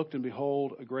this I looked, and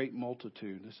behold, a great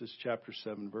multitude. This is chapter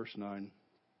 7, verse 9.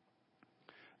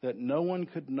 That no one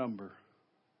could number,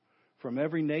 from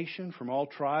every nation, from all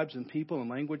tribes and people and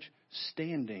language,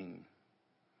 standing.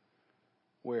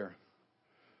 Where?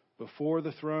 Before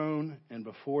the throne and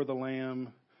before the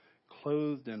Lamb,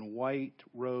 clothed in white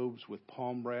robes with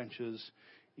palm branches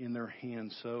in their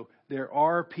hands. So there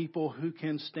are people who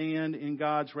can stand in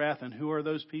God's wrath. And who are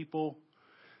those people?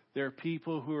 They're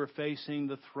people who are facing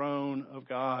the throne of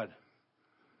God.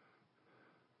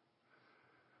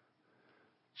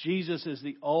 Jesus is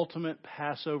the ultimate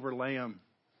Passover lamb.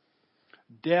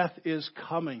 Death is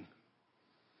coming.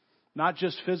 Not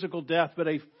just physical death, but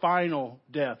a final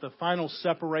death, a final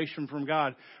separation from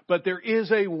God. But there is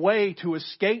a way to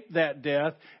escape that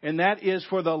death, and that is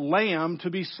for the Lamb to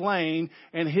be slain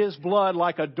and His blood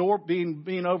like a door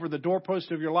being over the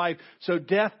doorpost of your life. So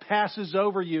death passes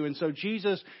over you. And so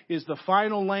Jesus is the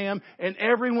final Lamb, and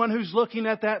everyone who's looking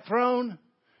at that throne,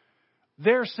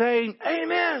 they're saying,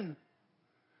 Amen.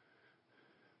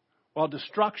 While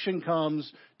destruction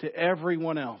comes to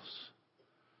everyone else.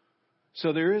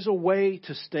 So there is a way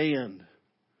to stand.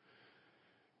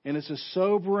 And it's a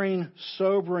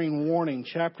sobering warning.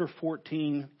 Chapter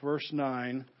 14, verse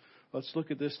 9. Let's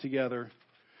look at this together.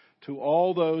 To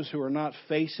all those who are not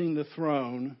facing the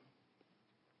throne.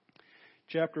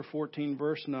 Chapter 14,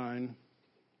 verse 9.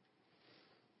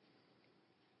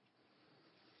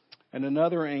 And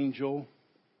another angel,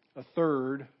 a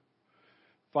third,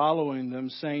 following them,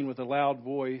 saying with a loud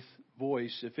voice,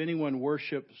 if anyone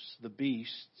worships the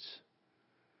beasts,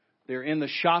 they're in the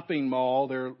shopping mall.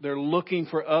 They're looking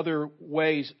for other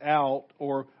ways out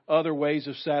or other ways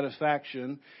of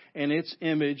satisfaction and its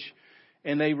image,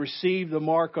 and they receive the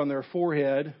mark on their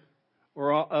forehead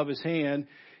or of his hand.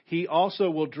 He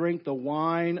also will drink the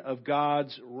wine of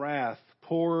God's wrath,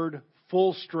 poured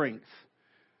full strength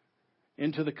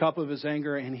into the cup of his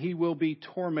anger, and he will be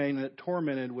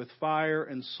tormented with fire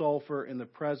and sulfur in the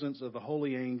presence of the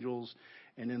holy angels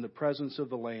and in the presence of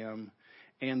the Lamb.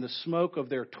 And the smoke of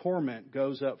their torment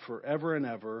goes up forever and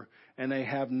ever, and they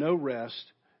have no rest,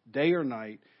 day or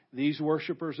night, these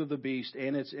worshipers of the beast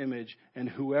and its image, and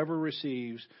whoever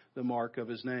receives the mark of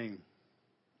his name.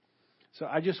 So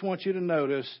I just want you to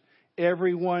notice,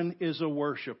 everyone is a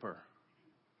worshiper.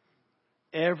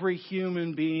 Every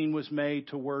human being was made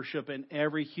to worship, and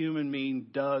every human being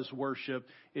does worship.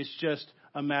 It's just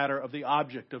a matter of the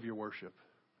object of your worship.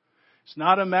 It's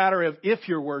not a matter of if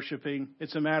you're worshiping,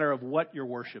 it's a matter of what you're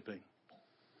worshiping.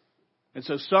 And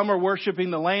so some are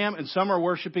worshiping the Lamb, and some are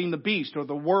worshiping the beast or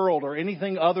the world or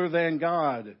anything other than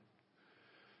God.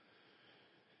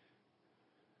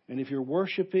 And if you're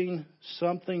worshiping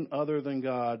something other than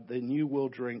God, then you will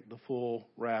drink the full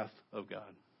wrath of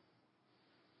God.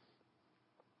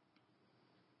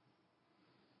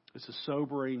 It's a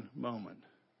sobering moment.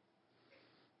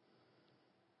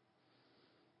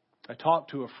 I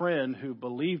talked to a friend who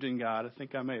believed in God. I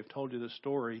think I may have told you this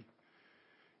story.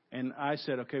 And I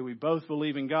said, okay, we both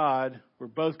believe in God. We're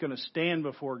both going to stand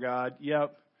before God.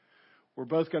 Yep. We're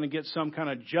both going to get some kind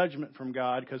of judgment from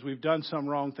God because we've done some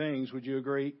wrong things. Would you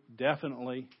agree?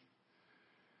 Definitely.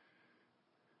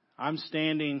 I'm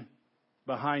standing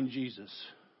behind Jesus.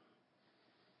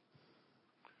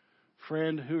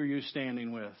 Friend, who are you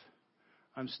standing with?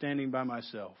 I'm standing by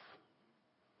myself.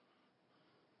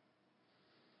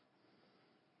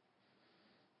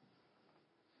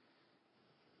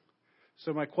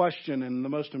 So my question, and the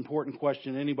most important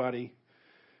question anybody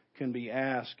can be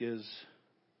asked, is,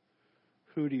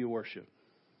 who do you worship?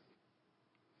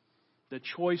 The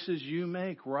choices you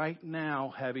make right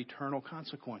now have eternal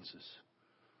consequences.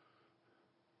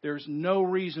 There's no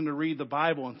reason to read the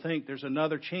Bible and think there's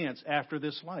another chance after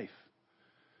this life.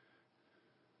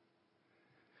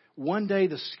 One day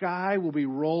the sky will be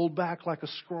rolled back like a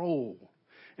scroll.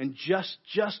 And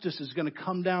justice is going to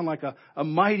come down like a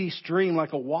mighty stream,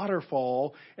 like a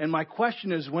waterfall. And my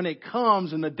question is, when it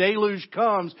comes and the deluge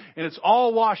comes and it's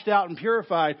all washed out and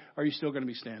purified, are you still going to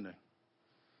be standing?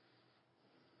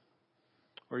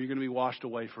 Or are you going to be washed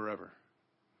away forever?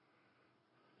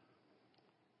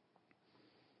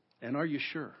 And are you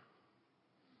sure?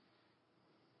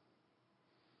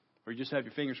 Or you just have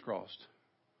your fingers crossed?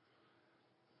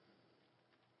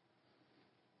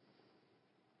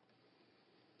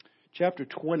 Chapter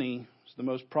 20 is the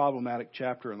most problematic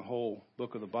chapter in the whole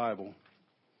book of the Bible.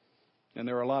 And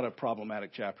there are a lot of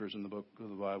problematic chapters in the book of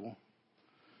the Bible.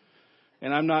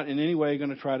 And I'm not in any way going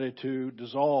to try to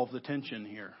dissolve the tension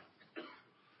here.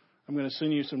 I'm going to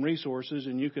send you some resources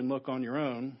and you can look on your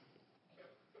own.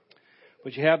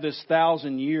 But you have this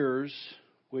 1,000 years,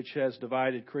 which has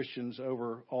divided Christians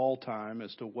over all time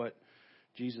as to what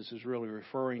Jesus is really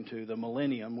referring to. The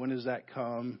millennium, when does that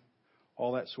come?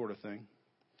 All that sort of thing.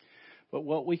 But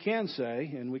what we can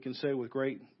say, and we can say with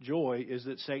great joy, is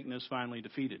that Satan is finally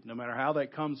defeated. No matter how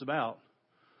that comes about,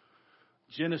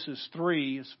 Genesis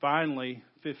 3 is finally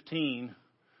 15.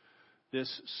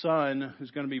 This son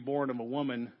who's going to be born of a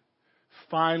woman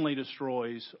finally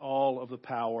destroys all of the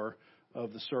power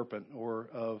of the serpent or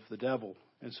of the devil.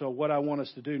 And so what I want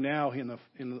us to do now in the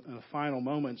final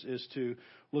moments is to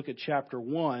look at chapter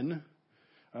 21,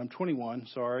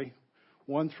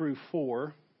 1 through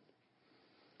 4.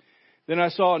 Then I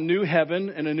saw a new heaven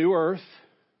and a new earth,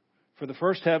 for the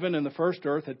first heaven and the first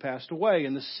earth had passed away,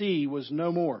 and the sea was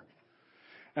no more.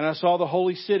 And I saw the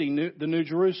holy city, the new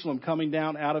Jerusalem, coming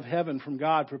down out of heaven from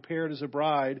God, prepared as a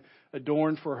bride,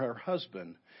 adorned for her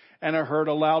husband. And I heard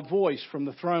a loud voice from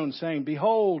the throne saying,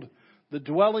 Behold, the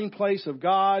dwelling place of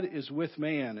God is with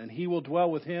man, and he will dwell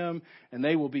with him, and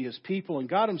they will be his people, and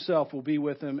God himself will be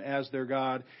with them as their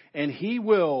God, and he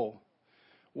will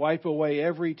wipe away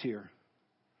every tear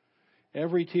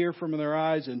from their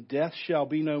eyes, and death shall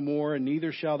be no more, and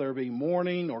neither shall there be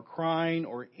mourning or crying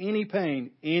or any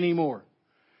pain anymore.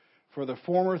 For the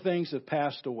former things have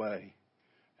passed away.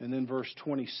 And then verse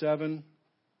 27.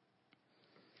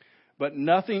 But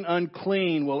nothing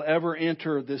unclean will ever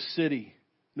enter this city,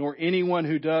 nor anyone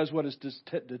who does what is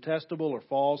detestable or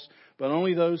false, but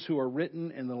only those who are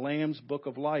written in the Lamb's book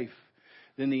of life.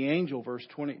 Then the angel,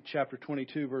 chapter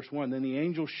 22, verse 1, then the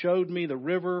angel showed me the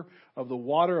river of the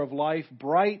water of life,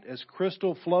 bright as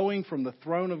crystal, flowing from the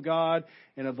throne of God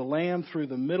and of the Lamb through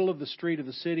the middle of the street of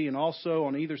the city, and also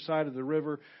on either side of the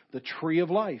river, the tree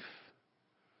of life.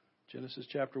 Genesis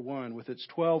chapter 1, with its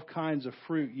 12 kinds of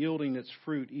fruit, yielding its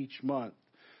fruit each month.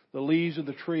 The leaves of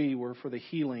the tree were for the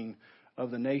healing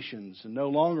of the nations, and no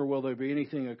longer will there be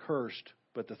anything accursed,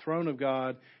 but the throne of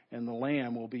God and the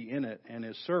Lamb will be in it, and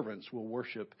his servants will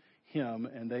worship him,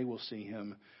 and they will see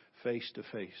him face to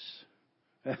face.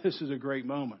 This is a great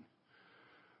moment.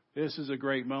 This is a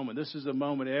great moment. This is a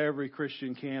moment every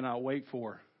Christian cannot wait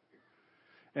for.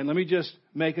 And let me just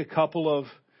make a couple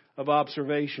of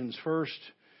observations. First,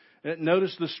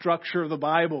 notice the structure of the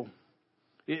Bible.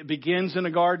 It begins in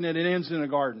a garden and it ends in a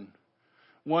garden.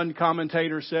 One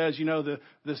commentator says,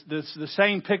 the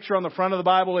same picture on the front of the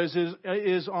Bible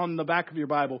is on the back of your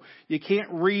Bible. You can't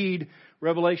read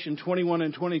Revelation 21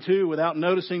 and 22 without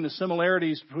noticing the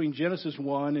similarities between Genesis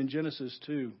 1 and Genesis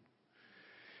 2.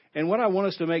 And what I want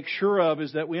us to make sure of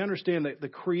is that we understand that the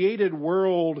created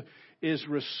world is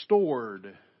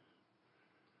restored.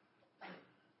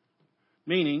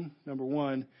 Meaning, number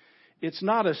one, it's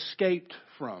not escaped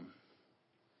from.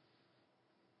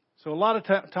 So a lot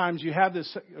of times you have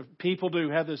this, people do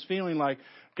have this feeling like,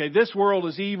 okay, this world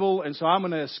is evil, and so I'm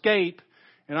going to escape,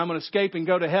 and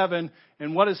go to heaven.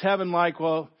 And what is heaven like?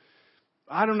 Well,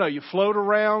 I don't know. You float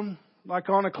around like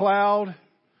on a cloud.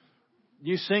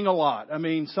 You sing a lot.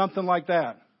 Something like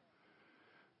that.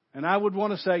 And I would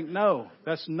want to say, no,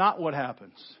 that's not what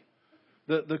happens.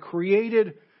 The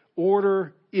created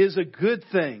order is a good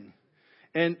thing.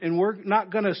 And we're not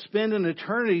going to spend an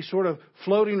eternity sort of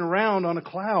floating around on a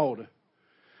cloud.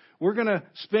 We're going to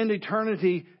spend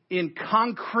eternity in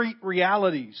concrete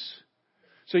realities.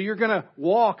 So you're going to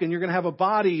walk, and you're going to have a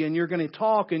body, and you're going to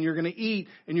talk, and you're going to eat,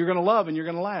 and you're going to love, and you're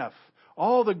going to laugh.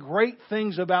 All the great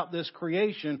things about this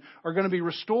creation are going to be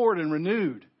restored and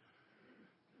renewed.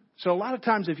 So a lot of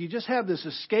times if you just have this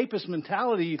escapist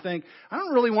mentality, you think, I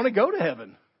don't really want to go to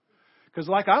heaven. Because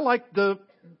I like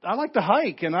to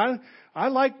hike, and I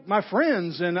like my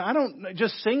friends, and I don't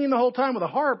just singing the whole time with a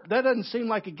harp. That doesn't seem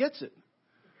like it gets it.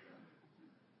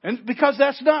 And because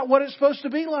that's not what it's supposed to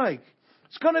be like.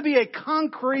 It's going to be a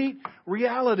concrete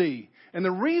reality. And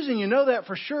the reason you know that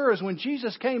for sure is when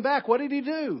Jesus came back, what did he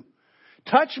do?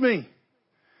 Touch me.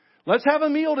 Let's have a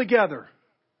meal together.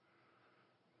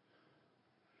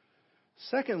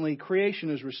 Secondly,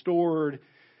 creation is restored.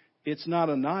 It's not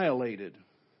annihilated.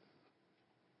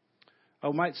 I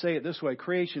might say it this way.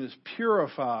 Creation is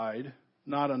purified,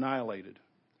 not annihilated.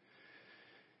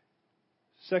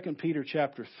 2 Peter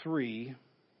chapter 3.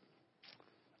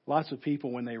 Lots of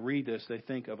people, when they read this, they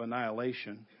think of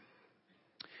annihilation.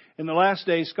 In the last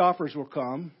days, scoffers will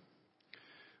come.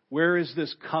 Where is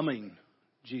this coming?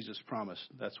 Jesus promised.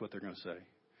 That's what they're going to say.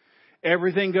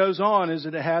 Everything goes on as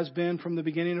it has been from the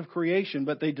beginning of creation,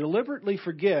 but they deliberately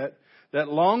forget that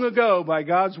long ago, by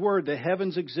God's word, the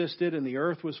heavens existed and the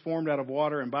earth was formed out of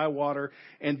water and by water.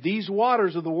 And these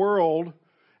waters of the world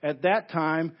at that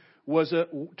time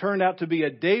turned out to be a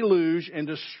deluge and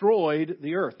destroyed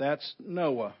the earth. That's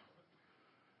Noah.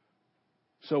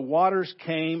 So waters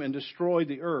came and destroyed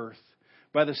the earth.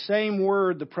 By the same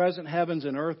word, the present heavens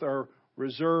and earth are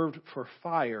reserved for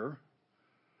fire,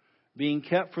 being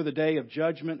kept for the day of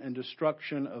judgment and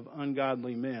destruction of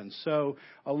ungodly men. So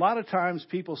a lot of times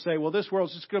people say, well, this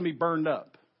world's just going to be burned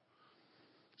up.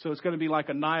 So it's going to be like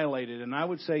annihilated. And I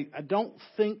would say, I don't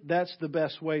think that's the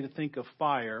best way to think of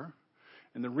fire.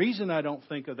 And the reason I don't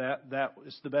think of that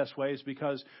is the best way is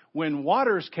because when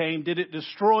waters came, did it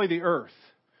destroy the earth?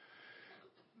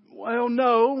 Well,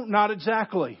 no, not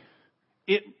exactly.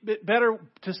 It better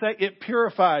to say it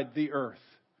purified the earth.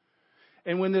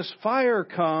 And when this fire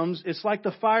comes, it's like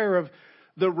the fire of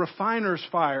the refiner's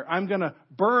fire. I'm going to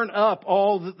burn up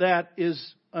all that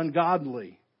is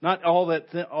ungodly, not all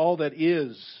that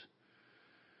is.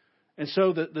 And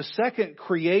so the second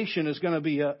creation is going to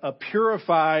be a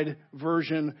purified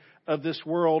version of this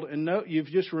world. And note, you've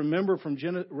just remembered from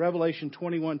Revelation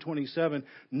 21:27,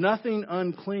 nothing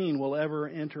unclean will ever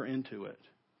enter into it.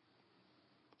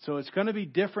 So it's going to be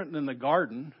different than the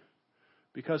garden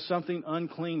because something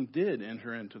unclean did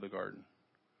enter into the garden.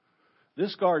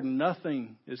 This garden,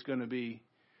 nothing is going to be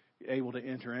able to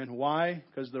enter in. Why?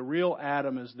 Because the real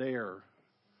Adam is there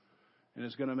and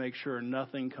is going to make sure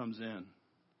nothing comes in.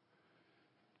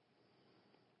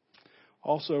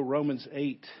 Also, Romans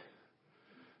 8,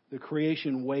 the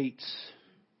creation waits.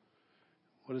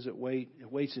 What does it wait?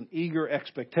 It waits in eager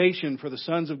expectation for the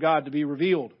sons of God to be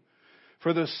revealed.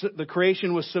 For the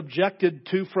creation was subjected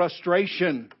to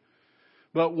frustration.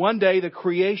 But one day the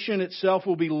creation itself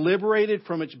will be liberated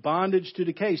from its bondage to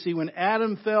decay. See, when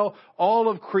Adam fell, all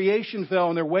of creation fell,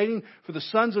 and they're waiting for the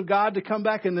sons of God to come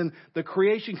back, and then the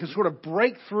creation can sort of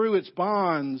break through its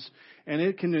bonds, and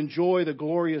it can enjoy the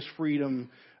glorious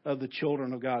freedom of the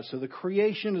children of God. So the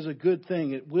creation is a good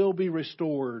thing. It will be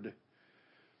restored.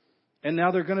 And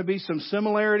now there are going to be some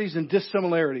similarities and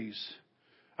dissimilarities.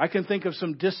 I can think of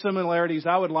some dissimilarities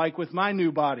I would like with my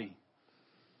new body.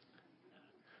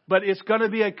 But it's going to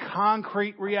be a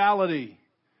concrete reality.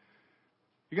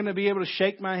 You're going to be able to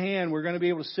shake my hand. We're going to be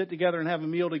able to sit together and have a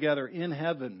meal together in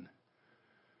heaven.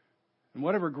 And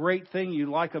whatever great thing you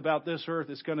like about this earth,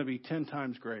 it's going to be 10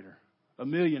 times greater,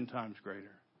 1,000,000 times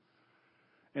greater.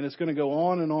 And it's going to go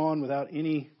on and on without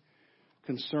any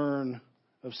concern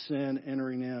of sin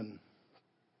entering in.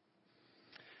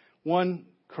 One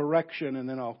correction, and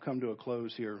then I'll come to a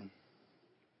close here.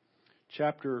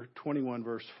 Chapter 21,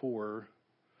 verse 4.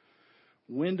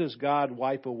 When does God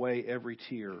wipe away every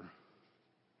tear?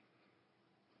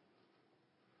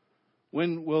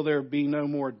 When will there be no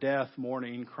more death,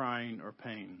 mourning, crying, or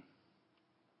pain?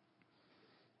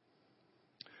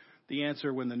 The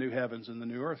answer, when the new heavens and the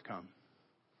new earth come.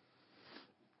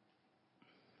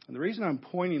 And the reason I'm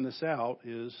pointing this out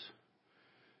is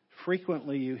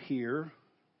frequently you hear,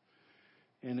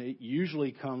 and it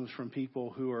usually comes from people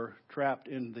who are trapped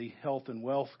in the health and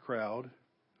wealth crowd,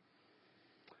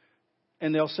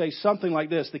 and they'll say something like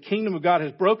this: the kingdom of God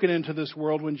has broken into this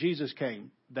world when Jesus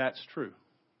came. That's true.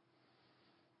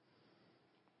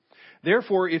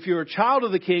 Therefore, if you're a child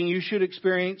of the King, you should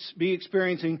be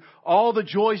experiencing all the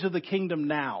joys of the kingdom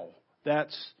now.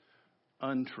 That's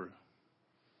untrue.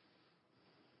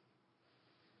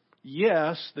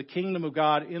 Yes, the kingdom of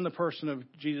God in the person of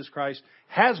Jesus Christ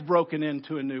has broken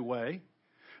into a new way.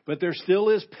 But there still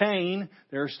is pain.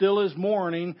 There still is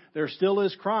mourning. There still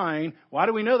is crying. Why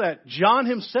do we know that? John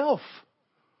himself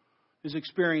is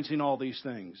experiencing all these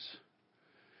things.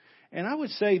 And I would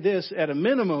say this, at a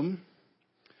minimum,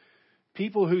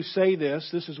 people who say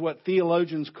this is what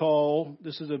theologians call,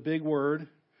 this is a big word,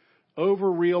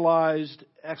 over-realized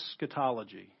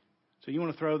eschatology. So you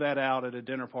want to throw that out at a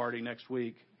dinner party next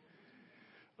week.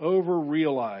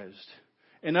 Over-realized.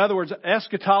 In other words,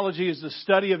 eschatology is the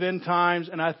study of end times,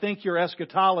 and I think your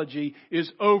eschatology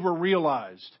is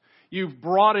over-realized. You've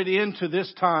brought it into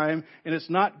this time, and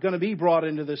it's not going to be brought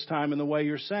into this time in the way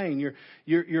you're saying.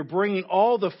 You're bringing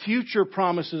all the future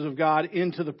promises of God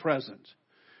into the present.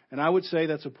 And I would say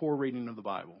that's a poor reading of the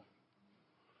Bible.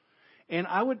 And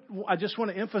I just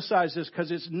want to emphasize this because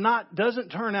doesn't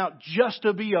turn out just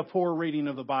to be a poor reading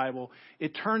of the Bible.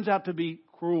 It turns out to be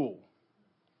cruel.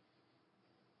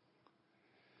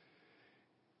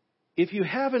 If you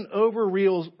have an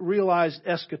over-realized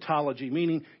eschatology,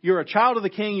 meaning you're a child of the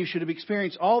King, you should have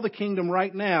experienced all the kingdom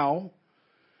right now,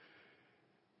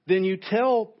 then you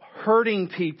tell hurting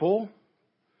people,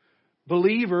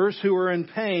 believers who are in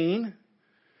pain,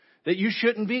 that you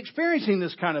shouldn't be experiencing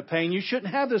this kind of pain. You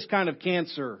shouldn't have this kind of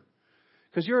cancer.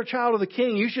 Because you're a child of the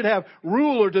King. You should have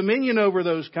rule or dominion over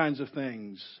those kinds of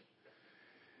things.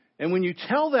 And when you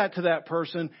tell that to that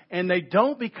person and they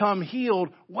don't become healed,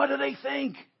 what do they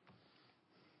think?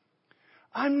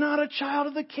 I'm not a child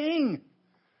of the King.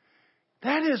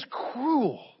 That is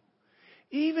cruel.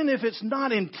 Even if it's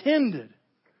not intended,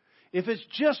 if it's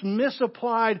just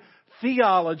misapplied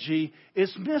theology,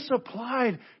 it's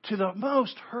misapplied to the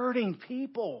most hurting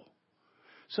people.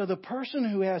 So the person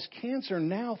who has cancer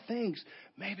now thinks,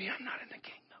 maybe I'm not in the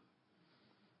kingdom.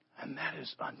 And that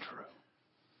is untrue.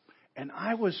 And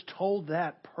I was told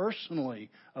that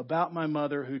personally about my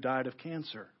mother who died of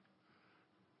cancer.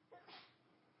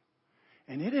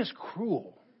 And it is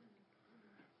cruel.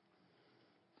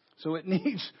 So it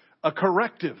needs a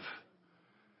corrective.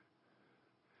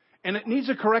 And it needs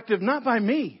a corrective not by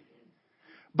me.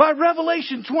 By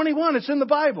Revelation 21, it's in the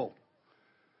Bible.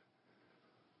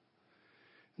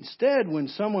 Instead, when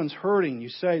someone's hurting, you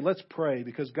say, let's pray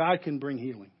because God can bring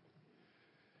healing.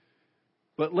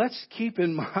 But let's keep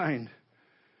in mind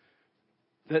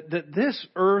that this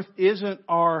earth isn't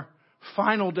our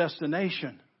final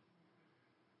destination.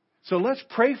 So let's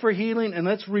pray for healing and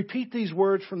let's repeat these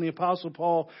words from the Apostle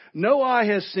Paul. No eye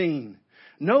has seen,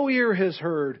 no ear has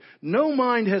heard, no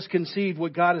mind has conceived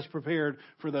what God has prepared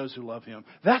for those who love Him.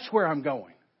 That's where I'm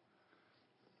going.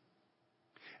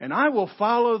 And I will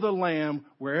follow the Lamb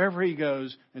wherever He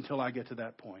goes until I get to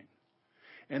that point.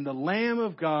 And the Lamb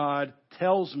of God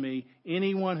tells me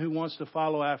anyone who wants to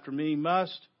follow after me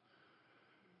must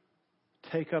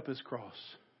take up his cross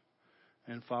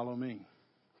and follow me.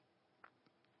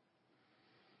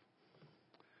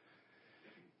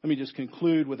 Let me just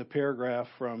conclude with a paragraph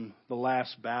from The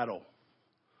Last Battle.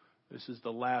 This is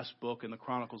the last book in the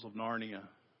Chronicles of Narnia.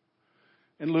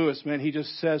 And Lewis, man, he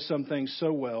just says some things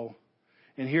so well.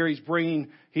 And here he's bringing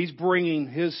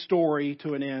his story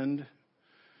to an end.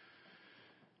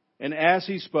 And as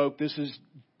he spoke, this is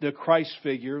the Christ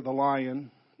figure, the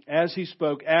lion. As he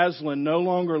spoke, Aslan no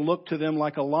longer looked to them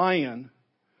like a lion.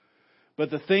 But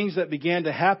the things that began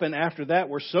to happen after that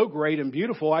were so great and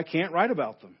beautiful, I can't write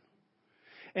about them.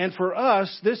 And for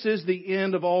us, this is the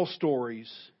end of all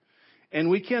stories.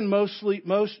 And we can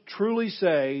most truly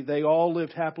say they all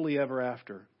lived happily ever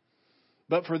after.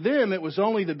 But for them, it was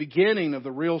only the beginning of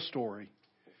the real story.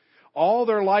 All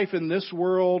their life in this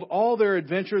world, all their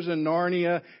adventures in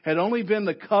Narnia had only been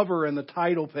the cover and the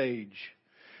title page.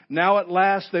 Now at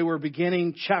last they were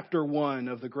beginning chapter 1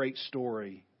 of the great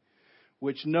story,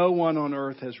 which no one on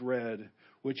earth has read,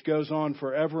 which goes on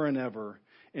forever and ever,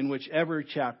 in which every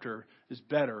chapter is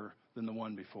better than the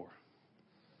one before.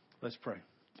 Let's pray.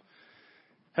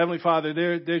 Heavenly Father,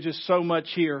 there's just so much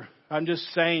here. I'm just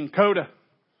saying, Coda.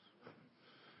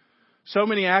 So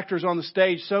many actors on the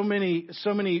stage, so many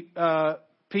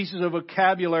pieces of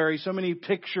vocabulary, so many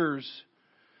pictures.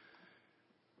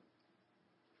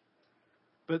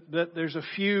 But there's a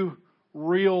few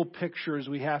real pictures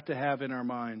we have to have in our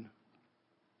mind.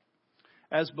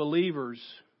 As believers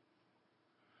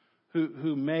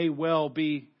who may well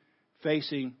be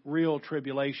facing real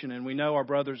tribulation, and we know our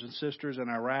brothers and sisters in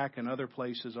Iraq and other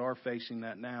places are facing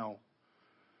that now.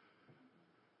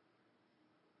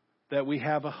 That we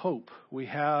have a hope. We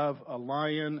have a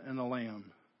lion and a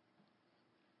lamb.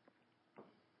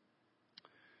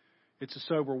 It's a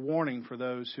sober warning for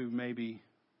those who maybe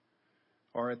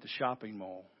are at the shopping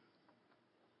mall.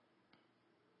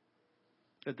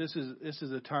 That this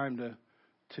is a time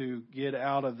to get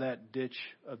out of that ditch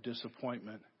of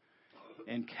disappointment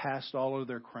and cast all of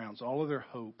their crowns, all of their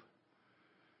hope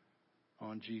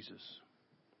on Jesus.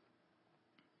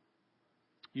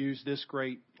 Use this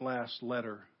great last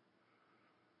letter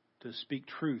to speak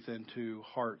truth into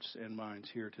hearts and minds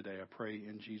here today. I pray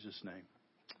in Jesus' name.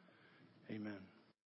 Amen.